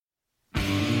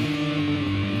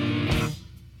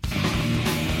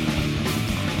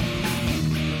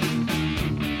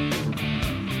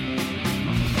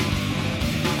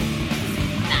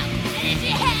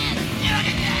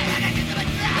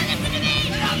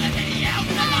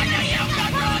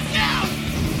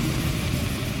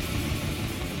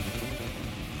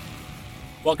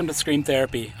Welcome to Scream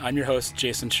Therapy. I'm your host,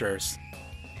 Jason Schurz.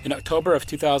 In October of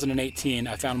 2018,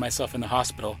 I found myself in the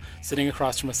hospital, sitting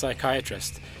across from a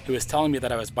psychiatrist who was telling me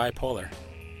that I was bipolar.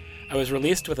 I was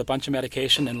released with a bunch of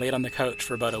medication and laid on the couch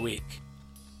for about a week.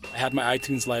 I had my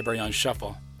iTunes library on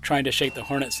shuffle, trying to shake the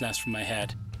hornet's nest from my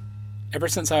head. Ever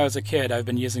since I was a kid, I've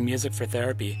been using music for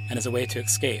therapy and as a way to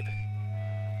escape.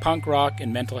 Punk rock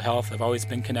and mental health have always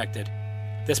been connected.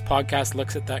 This podcast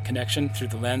looks at that connection through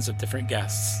the lens of different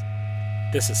guests.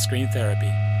 This is Scream Therapy.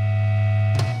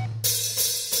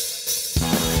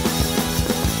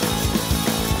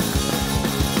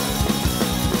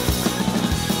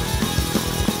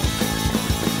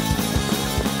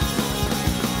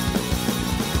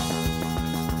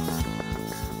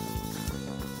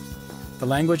 The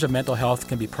language of mental health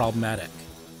can be problematic.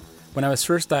 When I was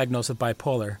first diagnosed with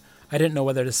bipolar, I didn't know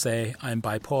whether to say, I'm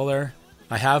bipolar,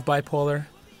 I have bipolar.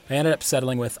 I ended up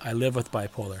settling with, I live with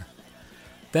bipolar.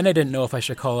 Then I didn't know if I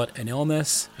should call it an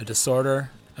illness, a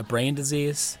disorder, a brain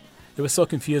disease. It was so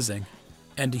confusing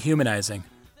and dehumanizing.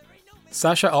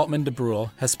 Sascha Altman de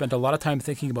Bruhl has spent a lot of time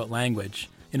thinking about language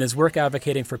in his work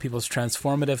advocating for people's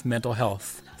transformative mental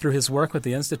health through his work with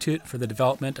the Institute for the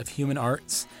Development of Human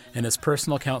Arts and his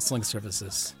personal counseling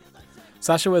services.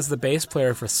 Sascha was the bass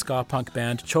player for ska punk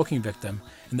band Choking Victim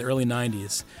in the early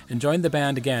 90s and joined the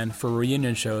band again for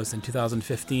reunion shows in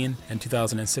 2015 and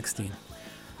 2016.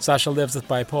 Sascha lives with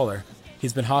bipolar.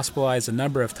 He's been hospitalized a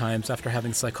number of times after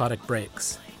having psychotic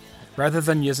breaks. Rather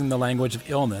than using the language of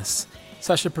illness,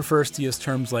 Sascha prefers to use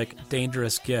terms like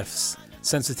dangerous gifts,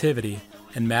 sensitivity,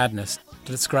 and madness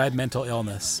to describe mental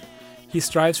illness. He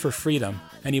strives for freedom,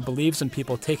 and he believes in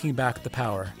people taking back the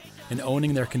power and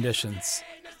owning their conditions,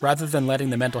 rather than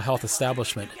letting the mental health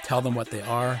establishment tell them what they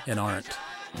are and aren't.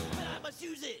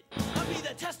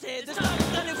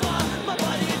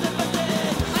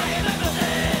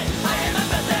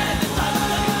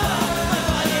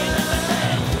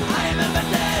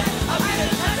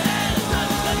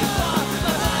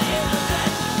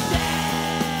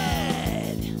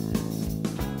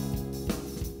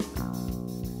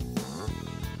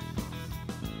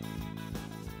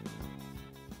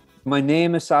 My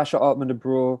name is Sascha Altman de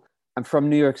Bruhl. I'm from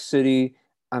New York City.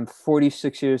 I'm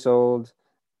 46 years old.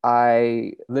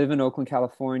 I live in Oakland,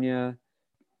 California.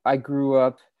 I grew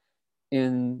up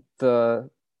in the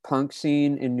punk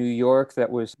scene in New York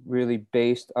that was really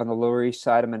based on the Lower East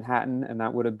Side of Manhattan, and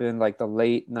that would have been like the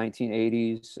late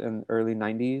 1980s and early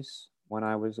 90s when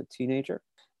I was a teenager.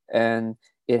 And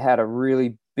it had a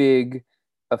really big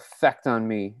effect on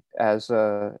me as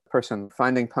a person.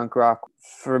 Finding punk rock,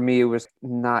 for me, it was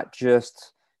not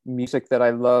just music that I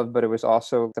loved, but it was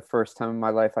also the first time in my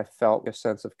life I felt a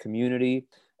sense of community.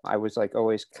 I was like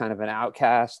always kind of an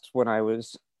outcast when I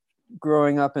was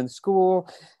growing up in school.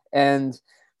 And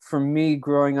for me,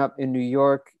 growing up in New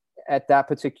York at that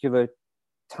particular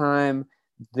time,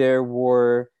 there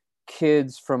were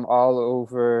kids from all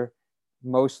over,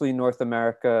 mostly North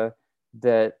America,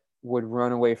 that would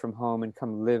run away from home and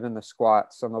come live in the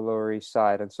squats on the Lower East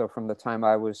Side. And so from the time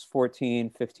I was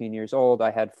 14, 15 years old, I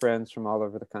had friends from all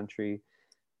over the country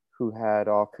who had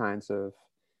all kinds of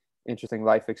interesting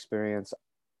life experience.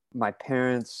 My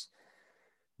parents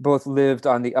both lived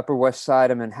on the Upper West Side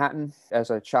of Manhattan.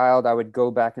 As a child, I would go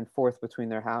back and forth between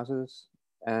their houses,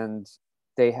 and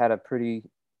they had a pretty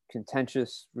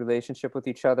contentious relationship with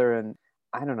each other. And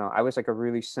I don't know, I was like a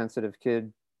really sensitive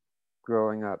kid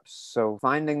growing up. So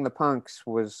finding the punks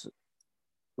was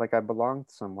like I belonged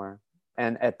somewhere.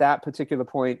 And at that particular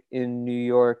point in New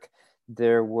York,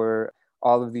 there were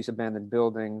all of these abandoned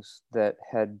buildings that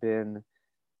had been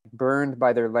burned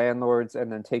by their landlords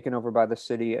and then taken over by the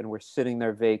city and were sitting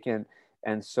there vacant.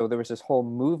 And so there was this whole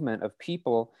movement of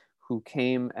people who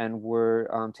came and were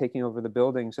taking over the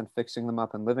buildings and fixing them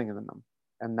up and living in them.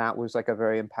 And that was like a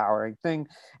very empowering thing.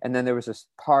 And then there was this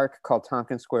park called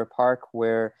Tompkins Square Park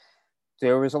where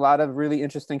there was a lot of really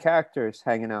interesting characters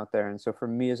hanging out there. And so for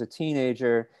me as a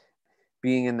teenager,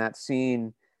 being in that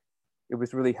scene, it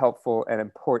was really helpful and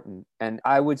important. And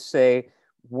I would say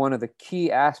one of the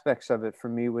key aspects of it for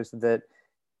me was that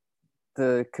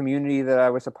the community that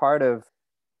I was a part of,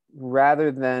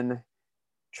 rather than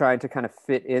trying to kind of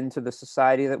fit into the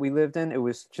society that we lived in, it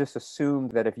was just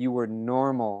assumed that if you were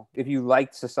normal, if you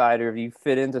liked society, or if you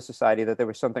fit into society, that there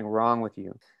was something wrong with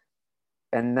you.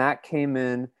 And that came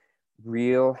in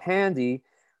real handy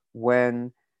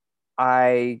when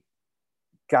I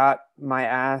got my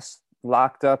ass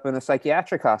locked up in a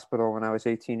psychiatric hospital when I was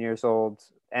 18 years old.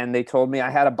 And they told me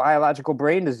I had a biological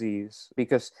brain disease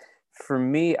because for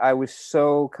me, I was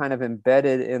so kind of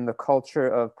embedded in the culture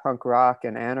of punk rock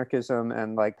and anarchism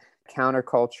and like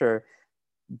counterculture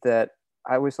that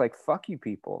I was like, fuck you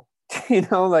people.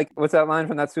 Like what's that line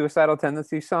from that Suicidal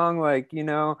Tendencies song? Like,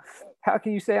 how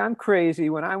can you say I'm crazy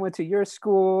when I went to your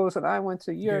schools and I went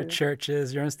to Your your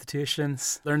churches, your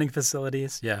institutions, learning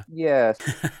facilities. Yeah. yes.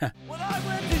 When I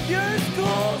went to your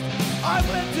schools, I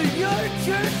went to your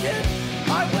churches,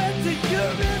 I went to your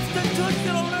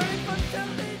institutional learning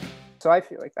facilities. So I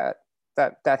feel like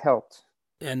that helped.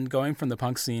 And going from the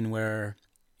punk scene where,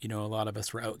 a lot of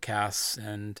us were outcasts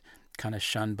and kind of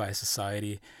shunned by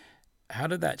society, how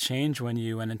did that change when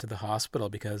you went into the hospital?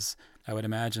 Because I would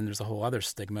imagine there's a whole other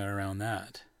stigma around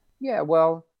that. Yeah,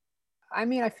 well, I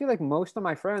mean, I feel like most of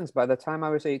my friends by the time I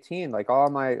was 18, like all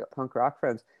my punk rock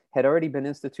friends had already been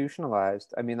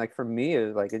institutionalized. I mean, like for me,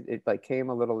 it like came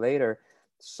a little later.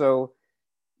 So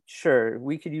sure,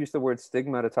 we could use the word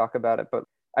stigma to talk about it, but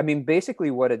I mean,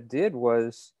 basically what it did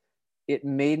was it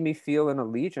made me feel an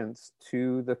allegiance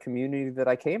to the community that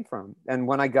I came from. And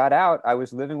when I got out, I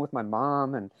was living with my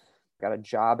mom and got a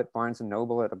job at Barnes and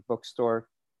Noble at a bookstore,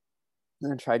 and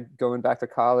then tried going back to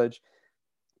college.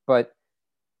 But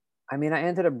I mean, I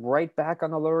ended up right back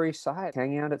on the Lower East Side,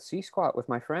 hanging out at C Squat with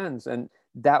my friends. And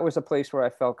that was a place where I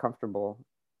felt comfortable.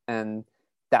 And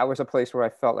that was a place where I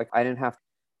felt like I didn't have to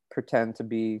pretend to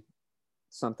be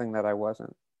something that I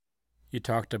wasn't. You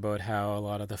talked about how a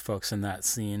lot of the folks in that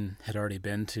scene had already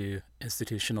been to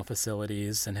institutional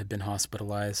facilities and had been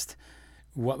hospitalized.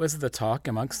 What was the talk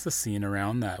amongst the scene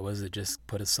around that? Was it just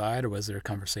put aside, or was there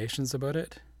conversations about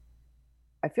it?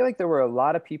 I feel like there were a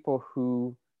lot of people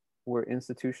who were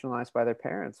institutionalized by their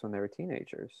parents when they were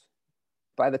teenagers.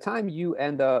 By the time you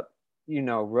end up,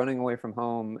 running away from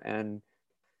home and,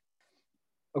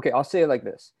 okay, I'll say it like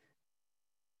this.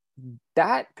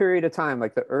 That period of time,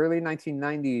 like the early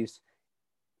 1990s,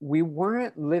 we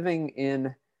weren't living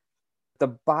in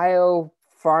the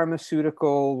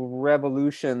biopharmaceutical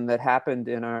revolution that happened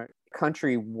in our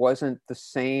country wasn't the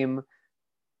same.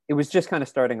 It was just kind of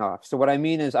starting off. So what I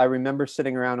mean is I remember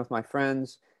sitting around with my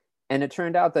friends, and it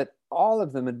turned out that all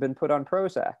of them had been put on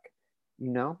Prozac,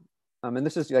 and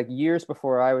this is like years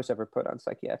before I was ever put on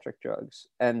psychiatric drugs.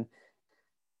 And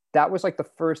that was like the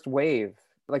first wave.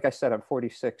 Like I said, I'm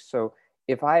 46. So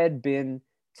if I had been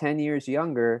 10 years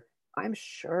younger, I'm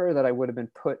sure that I would have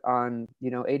been put on,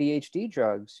 ADHD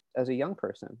drugs as a young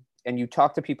person. And you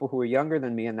talk to people who are younger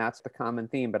than me, and that's the common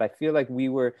theme. But I feel like we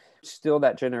were still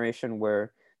that generation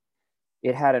where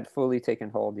it hadn't fully taken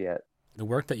hold yet. The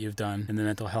work that you've done in the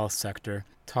mental health sector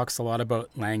talks a lot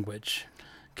about language.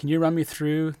 Can you run me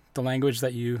through the language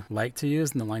that you like to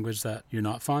use and the language that you're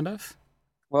not fond of?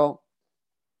 Well,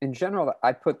 in general,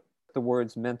 I put the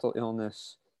words mental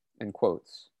illness in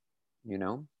quotes,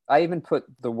 I even put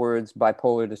the words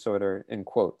bipolar disorder in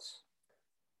quotes.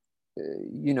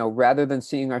 Rather than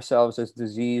seeing ourselves as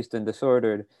diseased and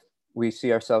disordered, we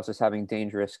see ourselves as having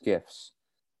dangerous gifts.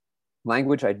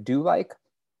 Language I do like,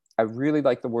 I really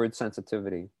like the word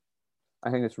sensitivity.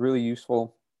 I think it's really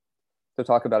useful to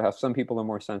talk about how some people are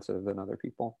more sensitive than other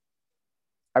people.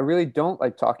 I really don't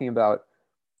like talking about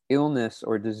illness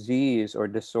or disease or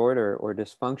disorder or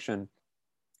dysfunction.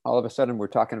 All of a sudden, we're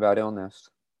talking about illness.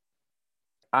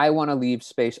 I want to leave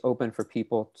space open for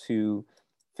people to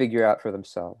figure out for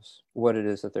themselves what it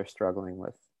is that they're struggling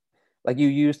with. Like you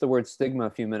used the word stigma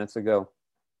a few minutes ago.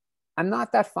 I'm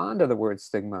not that fond of the word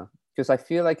stigma because I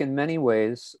feel like in many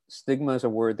ways, stigma is a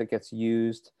word that gets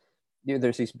used.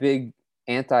 There's these big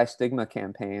anti-stigma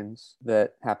campaigns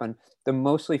that happen. They're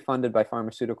mostly funded by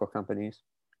pharmaceutical companies.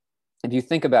 And you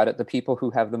think about it, the people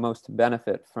who have the most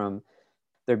benefit from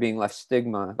there being less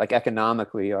stigma, like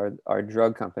economically, are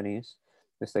drug companies.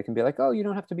 Because they can be like, oh, you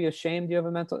don't have to be ashamed you have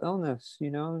a mental illness,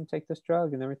 and take this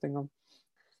drug and everything.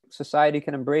 Society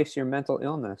can embrace your mental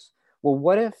illness. Well,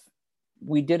 what if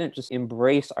we didn't just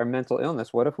embrace our mental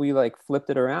illness? What if we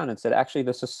flipped it around and said, actually,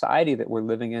 the society that we're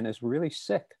living in is really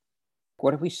sick?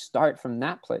 What if we start from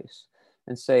that place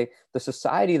and say the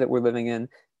society that we're living in,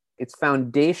 its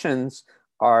foundations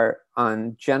are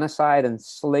on genocide and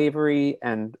slavery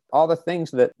and all the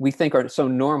things that we think are so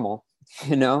normal,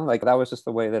 that was just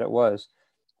the way that it was.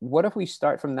 What if we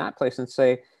start from that place and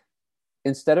say,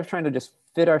 instead of trying to just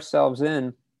fit ourselves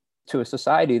in to a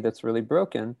society that's really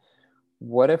broken,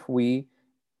 what if we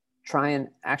try and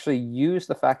actually use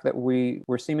the fact that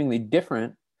we're seemingly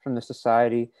different from the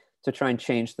society to try and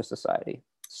change the society?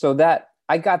 So that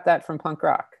I got that from punk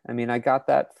rock. I mean, I got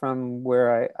that from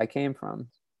where I came from.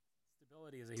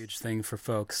 Stability is a huge thing for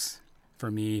folks. For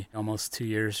me, almost 2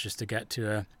 years just to get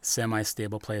to a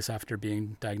semi-stable place after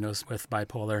being diagnosed with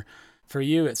bipolar. For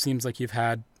you, it seems like you've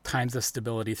had times of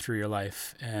stability through your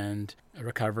life, and a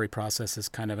recovery process is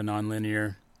kind of a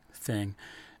non-linear thing.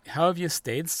 How have you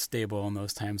stayed stable in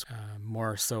those times,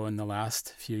 more so in the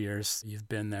last few years you've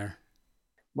been there?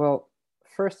 Well,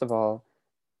 first of all,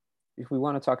 if we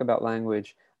want to talk about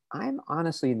language, I'm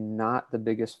honestly not the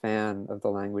biggest fan of the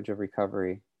language of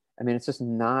recovery. I mean, it's just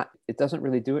not, it doesn't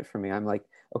really do it for me. I'm like,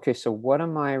 okay, so what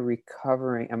am I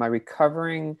recovering? Am I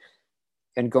recovering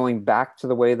and going back to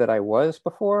the way that I was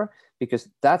before? Because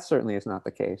that certainly is not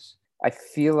the case. I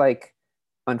feel like,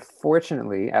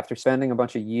 unfortunately, after spending a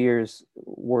bunch of years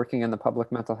working in the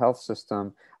public mental health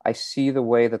system, I see the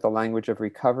way that the language of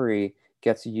recovery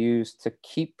gets used to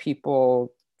keep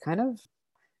people kind of,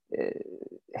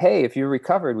 hey, if you're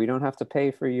recovered, we don't have to pay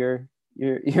for your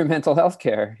mental health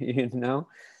care, you know?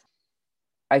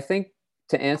 I think,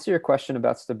 to answer your question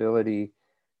about stability,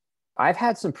 I've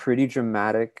had some pretty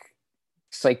dramatic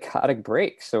psychotic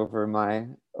breaks over my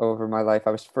life.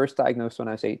 I was first diagnosed when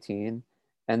I was 18,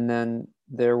 and then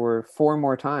there were 4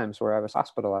 more times where I was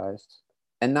hospitalized,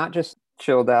 and not just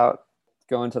chilled out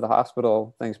going to the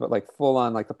hospital things, but like full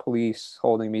on, like the police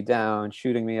holding me down,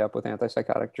 shooting me up with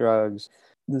antipsychotic drugs.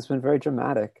 It's been very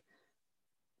dramatic.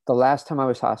 The last time I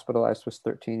was hospitalized was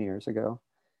 13 years ago.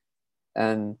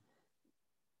 And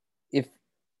if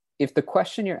if the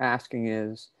question you're asking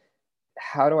is,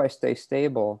 how do I stay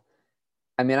stable?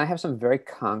 I mean, I have some very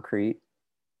concrete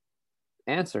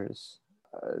answers.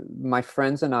 My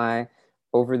friends and I,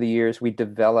 over the years, we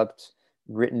developed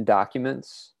written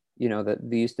documents, that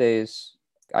these days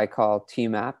I call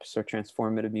TMAPs, or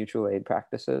transformative mutual aid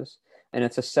practices. And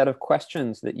it's a set of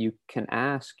questions that you can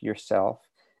ask yourself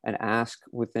and ask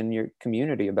within your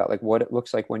community about, like, what it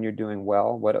looks like when you're doing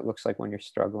well, what it looks like when you're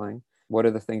struggling, what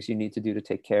are the things you need to do to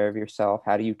take care of yourself,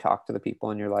 how do you talk to the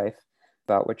people in your life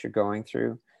about what you're going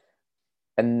through.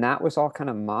 And that was all kind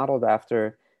of modeled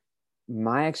after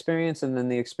my experience and then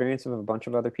the experience of a bunch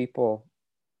of other people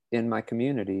in my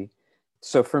community.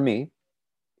 So for me,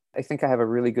 I think I have a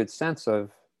really good sense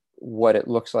of what it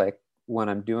looks like when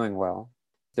I'm doing well.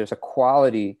 There's a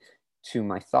quality to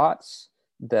my thoughts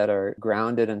that are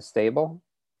grounded and stable,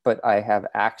 but I have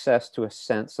access to a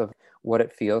sense of what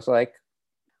it feels like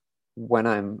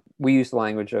we use the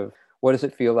language of, what does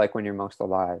it feel like when you're most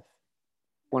alive?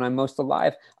 When I'm most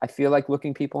alive, I feel like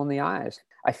looking people in the eyes.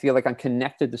 I feel like I'm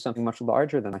connected to something much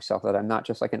larger than myself, that I'm not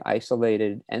just like an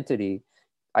isolated entity.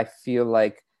 I feel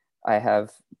like I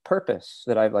have purpose,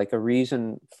 that I have like a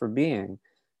reason for being.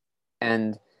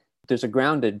 And there's a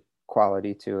grounded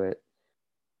quality to it.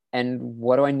 And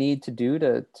what do I need to do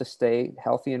to stay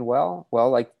healthy and well? Well,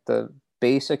 like the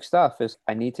basic stuff is,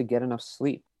 I need to get enough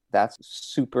sleep. That's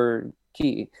super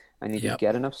key. I need to Yep.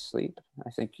 get enough sleep. I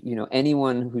think,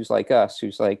 anyone who's like us,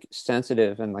 who's like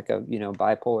sensitive in like a,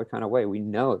 bipolar kind of way, we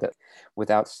know that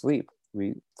without sleep,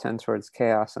 we tend towards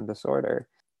chaos and disorder.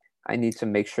 I need to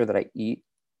make sure that I eat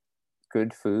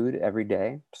good food every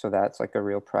day. So that's like a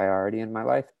real priority in my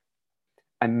life.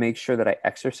 I make sure that I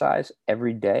exercise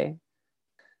every day.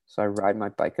 So I ride my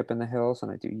bike up in the hills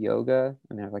and I do yoga.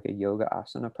 I mean, I have like a yoga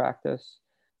asana practice,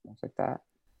 things like that.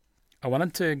 I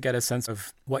wanted to get a sense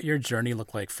of what your journey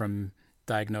looked like from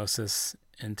diagnosis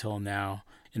until now.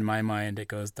 In my mind, it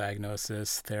goes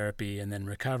diagnosis, therapy, and then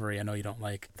recovery. I know you don't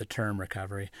like the term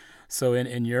recovery. So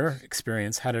in your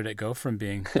experience, how did it go from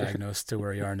being diagnosed to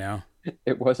where you are now?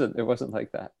 It wasn't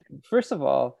like that. First of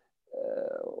all,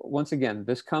 once again,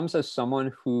 this comes as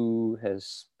someone who has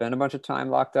spent a bunch of time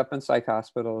locked up in psych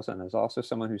hospitals, and is also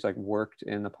someone who's like worked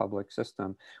in the public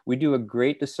system. We do a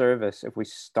great disservice if we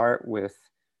start with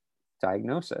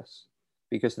diagnosis,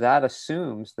 because that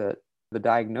assumes that the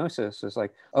diagnosis is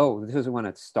like, oh, this is when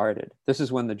it started. This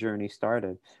is when the journey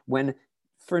started. When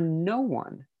for no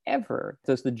one ever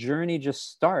does the journey just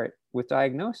start with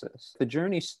diagnosis. The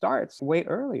journey starts way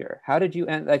earlier. How did you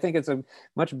end? I think it's a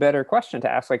much better question to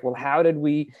ask, like, well, how did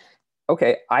we?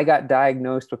 Okay, I got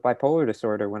diagnosed with bipolar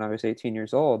disorder when I was 18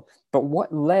 years old, but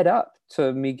what led up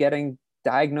to me getting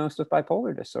diagnosed with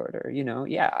bipolar disorder?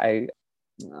 I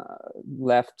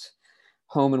left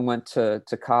home and went to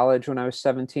college when I was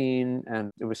 17,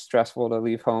 and it was stressful to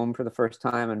leave home for the first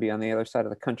time and be on the other side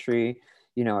of the country.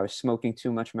 I was smoking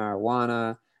too much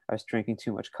marijuana, I was drinking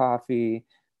too much coffee,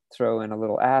 throw in a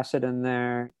little acid in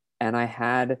there, and I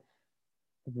had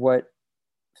what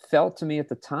felt to me at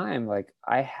the time like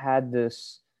I had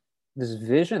this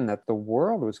vision that the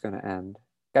world was going to end.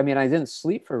 I mean, I didn't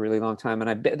sleep for a really long time,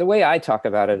 and the way I talk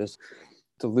about it is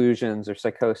delusions or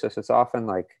psychosis. It's often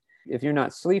like, if you're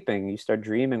not sleeping, you start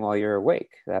dreaming while you're awake.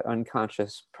 That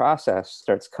unconscious process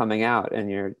starts coming out in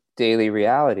your daily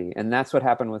reality. And that's what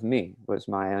happened with me, was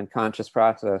my unconscious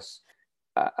process.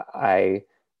 I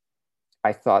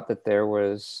thought that there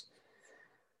was,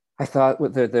 I thought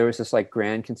that there was this like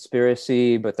grand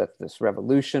conspiracy, but that this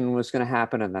revolution was going to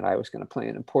happen and that I was going to play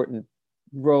an important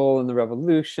role in the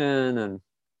revolution. And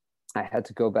I had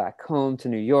to go back home to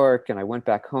New York, and I went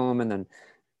back home, and then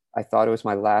I thought it was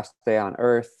my last day on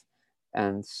Earth.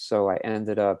 And so I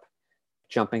ended up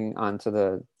jumping onto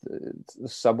the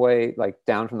subway, like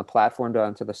down from the platform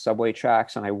down to the subway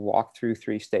tracks. And I walked through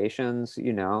 3 stations,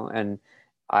 and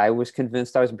I was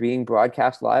convinced I was being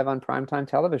broadcast live on primetime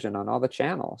television on all the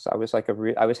channels. I was like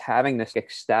I was having this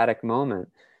ecstatic moment,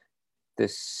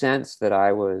 this sense that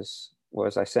I was, what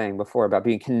was I saying before about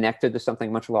being connected to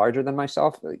something much larger than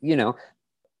myself,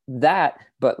 that,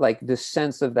 but like this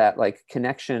sense of that like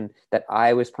connection, that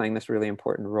I was playing this really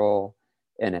important role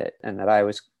in it, and that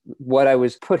what I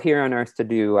was put here on earth to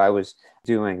do, I was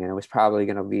doing, and it was probably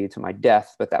going to lead to my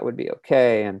death, but that would be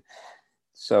okay. And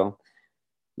so,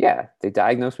 yeah, they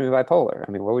diagnosed me bipolar.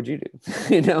 I mean, what would you do?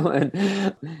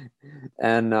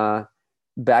 And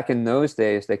back in those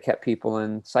days, they kept people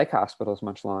in psych hospitals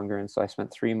much longer. And so I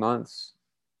spent 3 months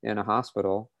in a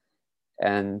hospital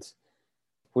and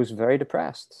was very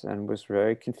depressed and was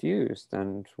very confused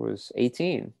and was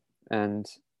 18. And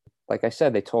like I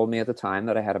said, they told me at the time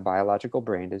that I had a biological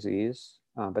brain disease,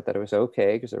 but that it was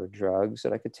okay because there were drugs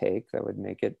that I could take that would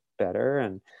make it better.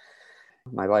 And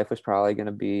my life was probably going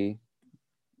to be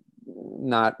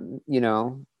not,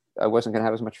 I wasn't going to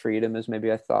have as much freedom as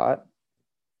maybe I thought.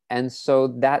 And so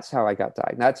that's how I got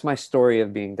diagnosed. That's my story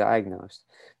of being diagnosed.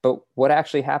 But what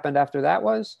actually happened after that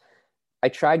was I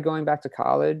tried going back to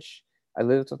college. I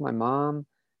lived with my mom.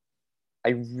 I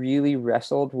really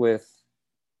wrestled with,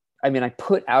 I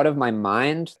put out of my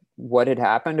mind what had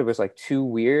happened. It was like too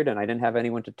weird, and I didn't have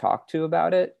anyone to talk to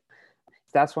about it.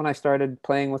 That's when I started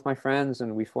playing with my friends,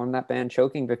 and we formed that band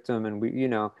Choking Victim. And we,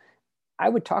 I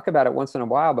would talk about it once in a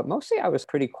while, but mostly I was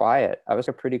pretty quiet. I was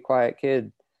a pretty quiet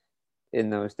kid in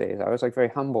those days. I was like very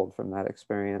humbled from that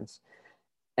experience.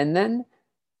 And then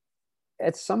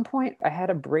at some point I had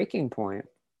a breaking point.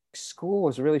 School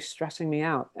was really stressing me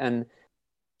out, and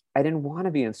I didn't want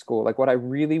to be in school. Like what I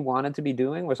really wanted to be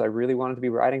doing was I really wanted to be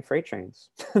riding freight trains.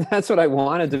 That's what I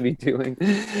wanted to be doing.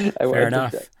 Fair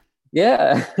enough.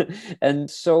 Yeah. And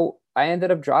so I ended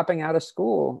up dropping out of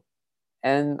school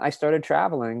and I started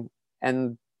traveling.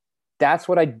 And that's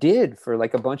what I did for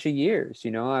like a bunch of years.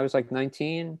 I was like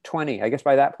 19, 20. I guess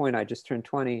by that point I just turned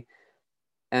 20.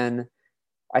 And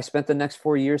I spent the next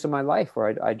 4 years of my life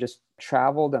where I just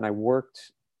traveled and I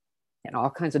worked in all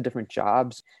kinds of different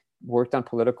jobs, worked on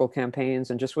political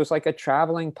campaigns, and just was like a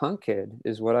traveling punk kid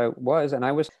is what I was. And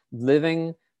I was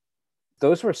living,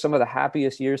 those were some of the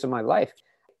happiest years of my life.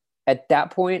 At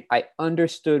that point, I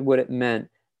understood what it meant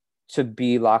to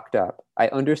be locked up. I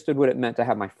understood what it meant to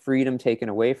have my freedom taken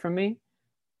away from me.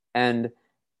 And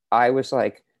I was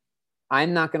like,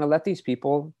 I'm not going to let these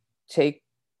people take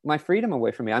my freedom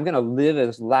away from me. I'm going to live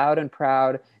as loud and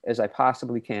proud as I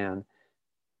possibly can.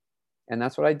 And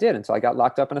that's what I did until I got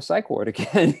locked up in a psych ward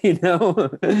again,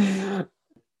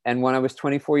 And when I was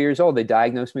 24 years old, they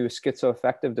diagnosed me with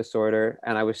schizoaffective disorder,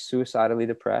 and I was suicidally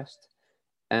depressed.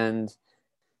 And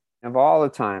of all the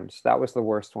times, that was the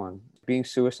worst one. Being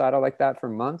suicidal like that for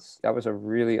months, that was a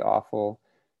really awful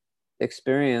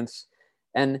experience.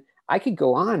 And I could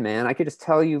go on, man. I could just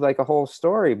tell you like a whole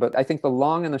story, but I think the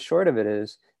long and the short of it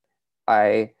is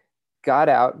I got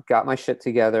out, got my shit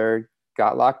together,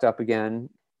 got locked up again.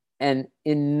 And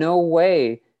in no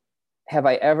way have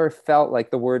I ever felt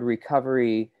like the word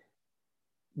recovery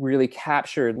really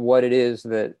captured what it is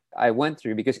that I went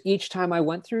through, because each time I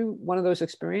went through one of those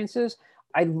experiences,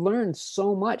 I learned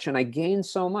so much and I gained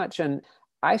so much. And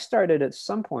I started at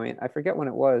some point, I forget when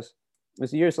it was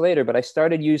years later, but I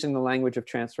started using the language of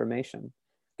transformation.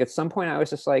 At some point I was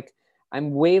just like,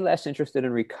 I'm way less interested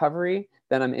in recovery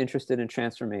than I'm interested in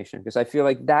transformation, because I feel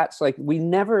like that's like, we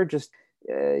never just,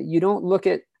 you don't look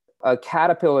at a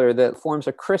caterpillar that forms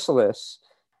a chrysalis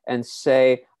and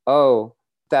say, oh,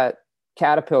 that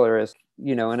caterpillar is,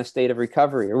 in a state of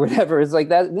recovery or whatever. It's like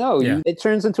that. No, Yeah. It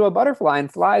turns into a butterfly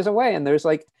and flies away. And there's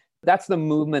like, that's the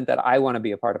movement that I want to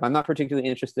be a part of. I'm not particularly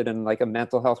interested in like a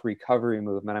mental health recovery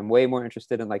movement. I'm way more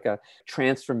interested in like a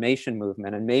transformation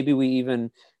movement. And maybe we even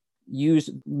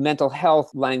use mental health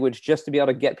language just to be able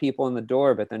to get people in the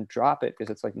door, but then drop it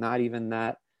because it's like not even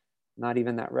that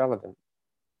relevant.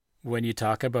 When you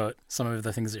talk about some of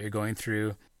the things that you're going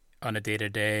through on a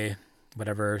day-to-day,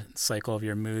 whatever cycle of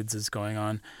your moods is going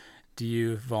on, do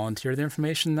you volunteer the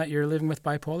information that you're living with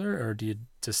bipolar, or do you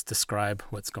just describe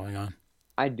what's going on?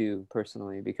 I do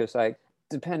personally, because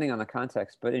depending on the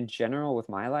context, but in general with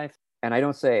my life, and I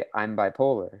don't say I'm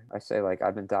bipolar. I say like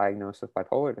I've been diagnosed with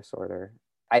bipolar disorder.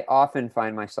 I often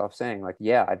find myself saying like,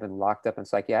 yeah, I've been locked up in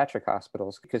psychiatric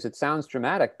hospitals, because it sounds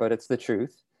dramatic, but it's the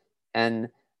truth. And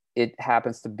it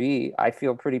happens to be, I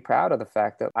feel pretty proud of the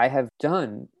fact that I have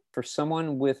done, for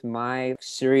someone with my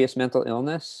serious mental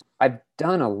illness, I've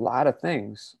done a lot of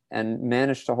things and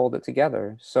managed to hold it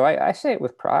together. So I say it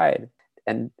with pride.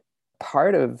 And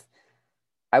part of,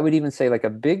 I would even say like a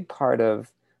big part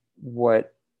of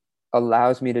what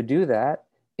allows me to do that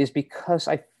is because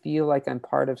I feel like I'm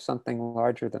part of something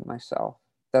larger than myself,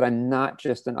 that I'm not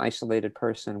just an isolated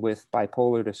person with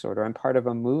bipolar disorder. I'm part of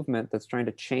a movement that's trying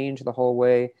to change the whole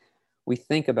way we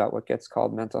think about what gets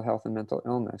called mental health and mental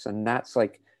illness. And that's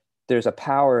like, there's a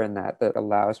power in that that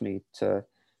allows me to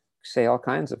say all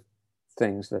kinds of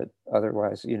things that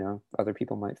otherwise, other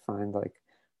people might find like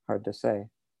hard to say.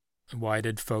 Why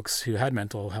did folks who had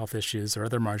mental health issues or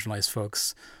other marginalized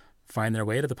folks find their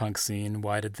way to the punk scene?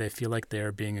 Why did they feel like they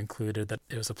were being included, that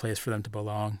it was a place for them to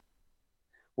belong?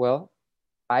 Well,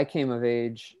 I came of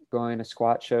age going to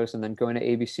squat shows and then going to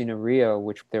ABC No Rio,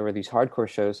 which there were these hardcore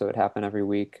shows that would happen every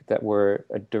week that were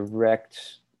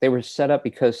they were set up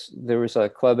because there was a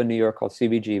club in New York called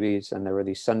CBGB's, and there were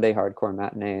these Sunday hardcore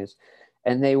matinees,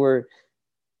 and they were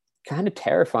kind of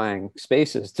terrifying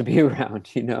spaces to be around.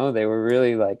 They were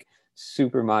really like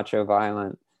super macho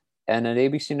violent. And at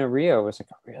ABC No Rio was like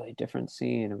a really different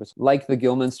scene. It was like the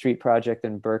Gilman Street Project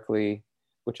in Berkeley,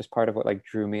 which is part of what like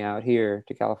drew me out here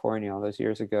to California all those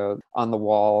years ago. On the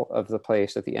wall of the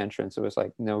place at the entrance, it was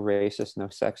like no racists, no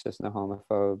sexists, no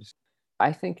homophobes.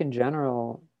 I think in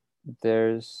general,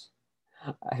 I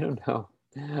don't know.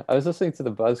 I was listening to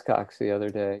the Buzzcocks the other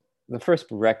day. The first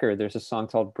record, there's a song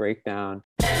called Breakdown.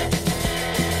 If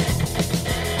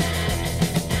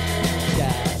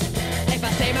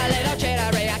I see my little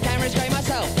jittery, I can't restrain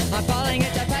myself. I'm falling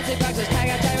into fancy praxis, can't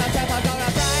contain myself. I'm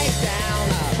gonna break down.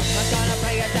 I'm gonna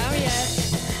break it down, yes.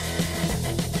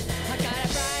 I'm gonna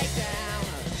break down.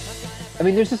 I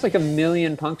mean, there's just like a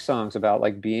million punk songs about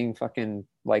like being fucking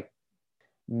like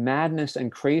madness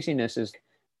and craziness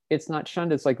it's not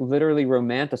shunned. It's like literally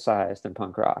romanticized in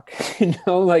punk rock.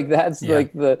 Like that's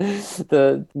like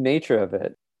the nature of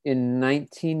it. In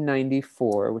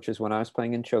 1994, which is when I was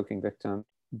playing in Choking Victim,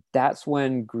 that's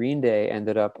when Green Day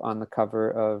ended up on the cover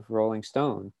of Rolling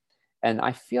Stone. And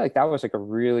I feel like that was like a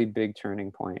really big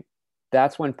turning point.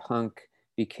 That's when punk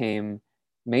became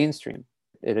mainstream.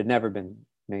 It had never been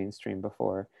mainstream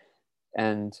before.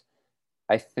 And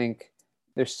I think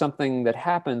there's something that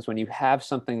happens when you have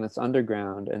something that's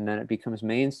underground and then it becomes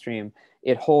mainstream.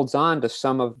 It holds on to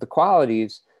some of the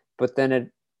qualities, but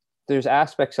then there's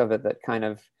aspects of it that kind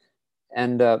of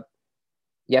end up,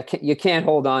 you can't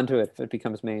hold on to it if it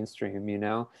becomes mainstream,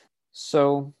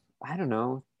 So I don't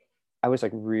know. I was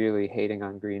like really hating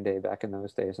on Green Day back in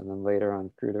those days, and then later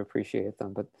on grew to appreciate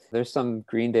them. But there's some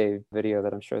Green Day video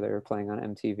that I'm sure they were playing on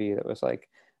MTV that was like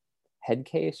Head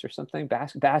Case or something,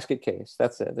 Basket Case.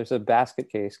 That's it. There's a Basket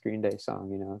Case Green Day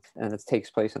song, and it takes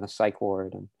place in a psych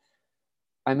ward. And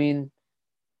I mean,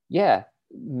 yeah,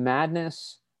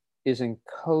 madness is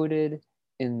encoded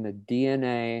in the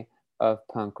DNA of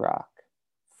punk rock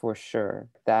for sure.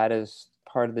 That is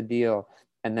part of the deal.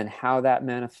 And then how that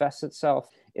manifests itself,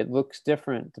 it looks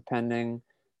different depending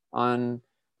on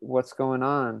what's going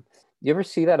on. You ever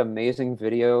see that amazing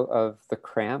video of the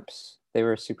Cramps? They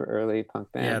were a super early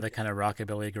punk band. Yeah, the kind of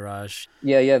rockabilly garage.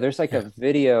 Yeah. There's like a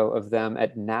video of them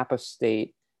at Napa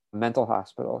State Mental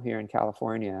Hospital here in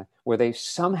California, where they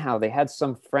had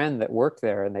some friend that worked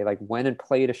there, and they like went and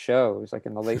played a show. It was like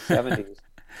in the late 70s.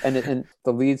 And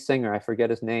the lead singer, I forget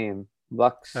his name,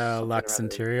 Lux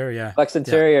Interior, yeah. Lux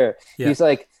Interior. Yeah. He's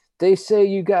like, they say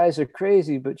you guys are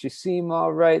crazy, but you seem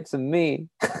all right to me.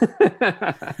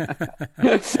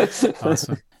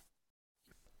 Awesome.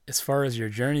 As far as your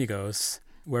journey goes,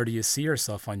 where do you see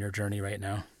yourself on your journey right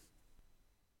now?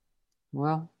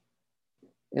 Well,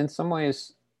 in some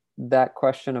ways, that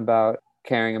question about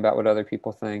caring about what other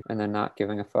people think and then not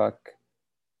giving a fuck,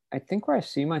 I think where I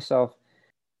see myself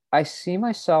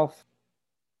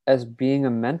as being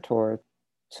a mentor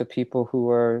to people who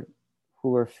are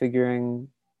figuring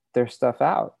their stuff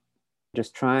out,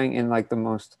 just trying in like the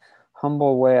most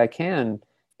humble way I can,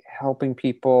 helping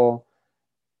people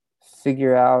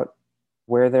figure out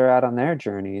where they're at on their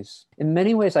journeys. In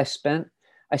many ways, I spent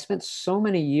so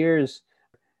many years,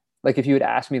 like if you had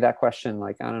asked me that question,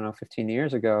 like, I don't know, 15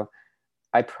 years ago,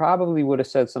 I probably would have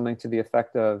said something to the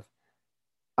effect of,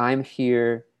 I'm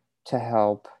here to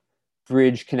help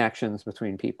bridge connections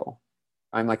between people.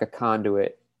 I'm like a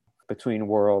conduit between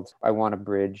worlds. I want to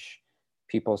bridge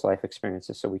people's life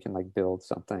experiences so we can like build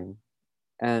something.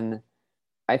 And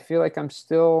I feel like I'm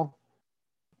still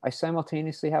I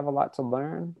simultaneously have a lot to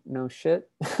learn, no shit.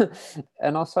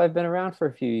 And also I've been around for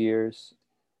a few years.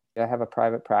 I have a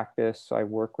private practice, so I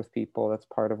work with people. That's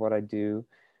part of what I do.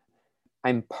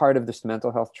 I'm part of this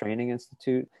mental health training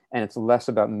institute, and it's less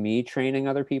about me training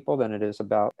other people than it is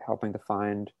about helping to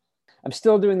find. I'm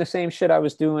still doing the same shit I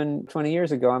was doing 20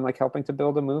 years ago. I'm like helping to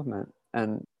build a movement,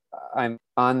 and I'm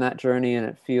on that journey, and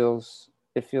it feels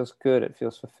good. It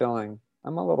feels fulfilling.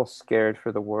 I'm a little scared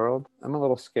for the world. I'm a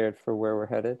little scared for where we're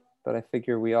headed, but I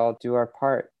figure we all do our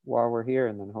part while we're here,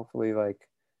 and then hopefully like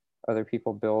other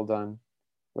people build on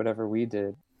whatever we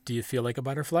did. Do you feel like a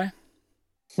butterfly?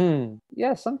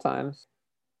 Yeah, sometimes.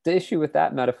 The issue with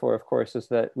that metaphor, of course, is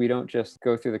that we don't just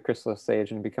go through the chrysalis stage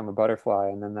and become a butterfly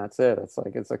and then that's it. It's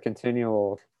like it's a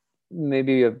continual,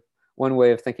 one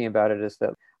way of thinking about it is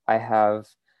that I have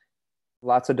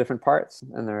lots of different parts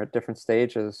and they're at different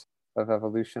stages of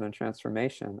evolution and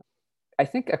transformation. I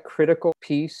think a critical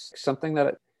piece, something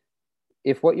that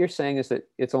if what you're saying is that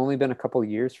it's only been a couple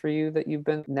years for you that you've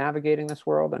been navigating this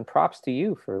world, and props to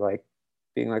you for like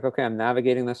being like, okay, I'm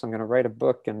navigating this. I'm going to write a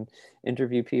book and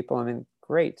interview people. I mean,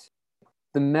 great.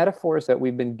 The metaphors that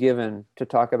we've been given to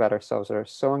talk about ourselves are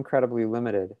so incredibly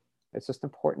limited. It's just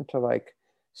important to like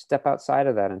step outside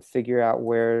of that and figure out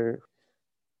where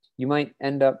you might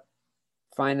end up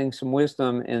finding some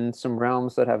wisdom in some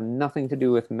realms that have nothing to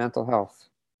do with mental health.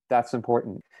 That's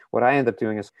important. What I end up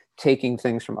doing is taking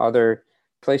things from other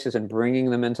places and bringing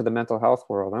them into the mental health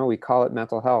world. I know we call it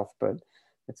mental health, but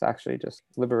it's actually just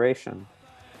liberation.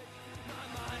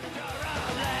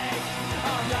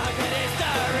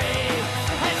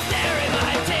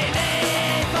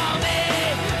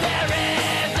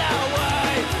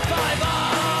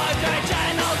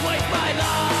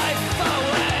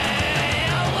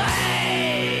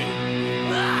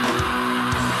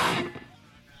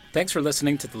 Thanks for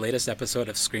listening to the latest episode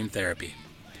of Scream Therapy.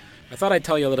 I thought I'd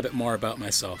tell you a little bit more about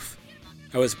myself.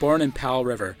 I was born in Powell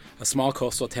River, a small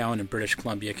coastal town in British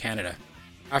Columbia, Canada.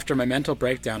 After my mental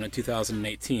breakdown in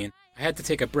 2018, I had to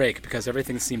take a break because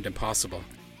everything seemed impossible.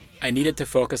 I needed to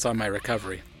focus on my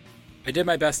recovery. I did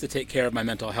my best to take care of my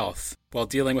mental health while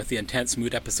dealing with the intense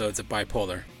mood episodes of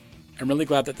bipolar. I'm really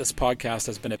glad that this podcast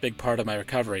has been a big part of my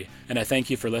recovery, and I thank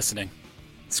you for listening.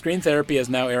 Screen Therapy is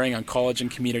now airing on college and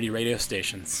community radio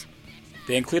stations.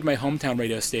 They include my hometown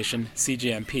radio station,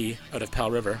 CJMP, out of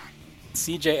Powell River,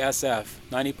 CJSF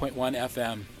 90.1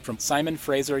 FM from Simon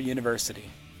Fraser University,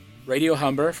 Radio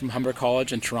Humber from Humber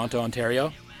College in Toronto,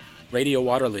 Ontario, Radio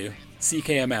Waterloo,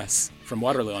 CKMS from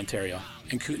Waterloo, Ontario,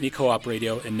 and Kootenay Co-op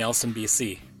Radio in Nelson,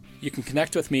 BC. You can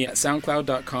connect with me at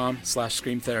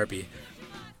soundcloud.com/screamtherapy.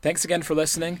 Thanks again for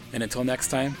listening, and until next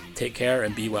time, take care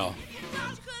and be well.